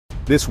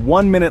This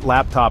 1-minute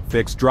laptop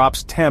fix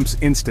drops temps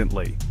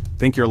instantly.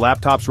 Think your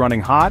laptop's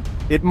running hot?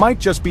 It might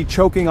just be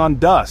choking on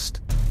dust.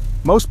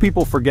 Most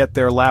people forget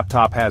their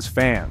laptop has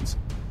fans,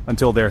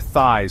 until their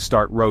thighs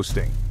start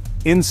roasting.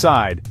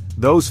 Inside,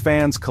 those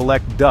fans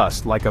collect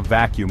dust like a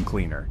vacuum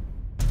cleaner.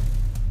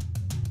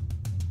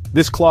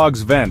 This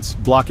clogs vents,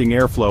 blocking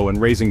airflow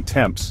and raising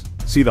temps.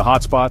 See the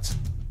hotspots?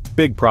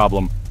 Big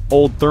problem.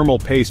 Old thermal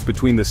paste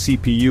between the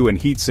CPU and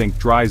heatsink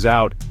dries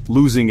out,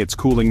 losing its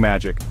cooling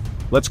magic.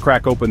 Let's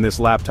crack open this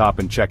laptop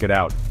and check it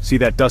out. See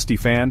that dusty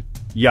fan?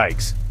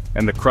 Yikes.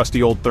 And the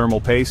crusty old thermal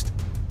paste?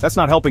 That's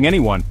not helping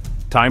anyone.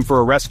 Time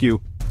for a rescue.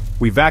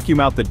 We vacuum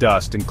out the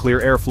dust and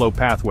clear airflow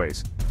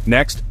pathways.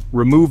 Next,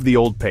 remove the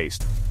old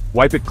paste.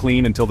 Wipe it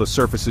clean until the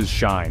surfaces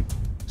shine.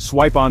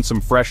 Swipe on some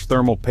fresh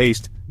thermal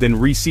paste, then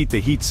reseat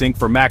the heatsink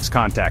for max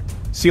contact.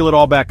 Seal it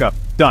all back up.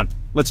 Done.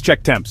 Let's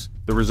check temps.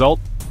 The result?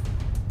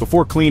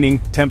 Before cleaning,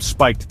 temps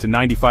spiked to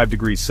 95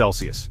 degrees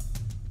Celsius.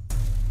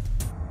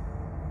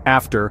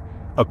 After,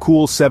 a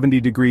cool 70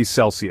 degrees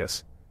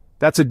Celsius.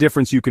 That's a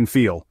difference you can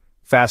feel.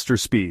 Faster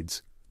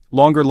speeds.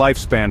 Longer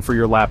lifespan for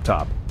your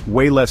laptop.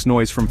 Way less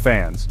noise from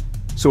fans.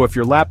 So if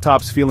your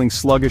laptop's feeling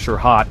sluggish or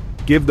hot,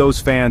 give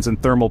those fans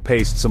and thermal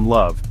paste some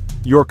love.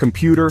 Your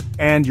computer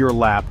and your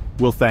lap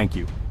will thank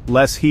you.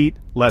 Less heat,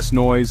 less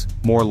noise,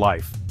 more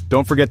life.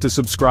 Don't forget to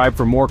subscribe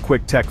for more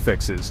quick tech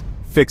fixes.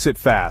 Fix it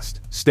fast.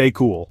 Stay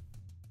cool.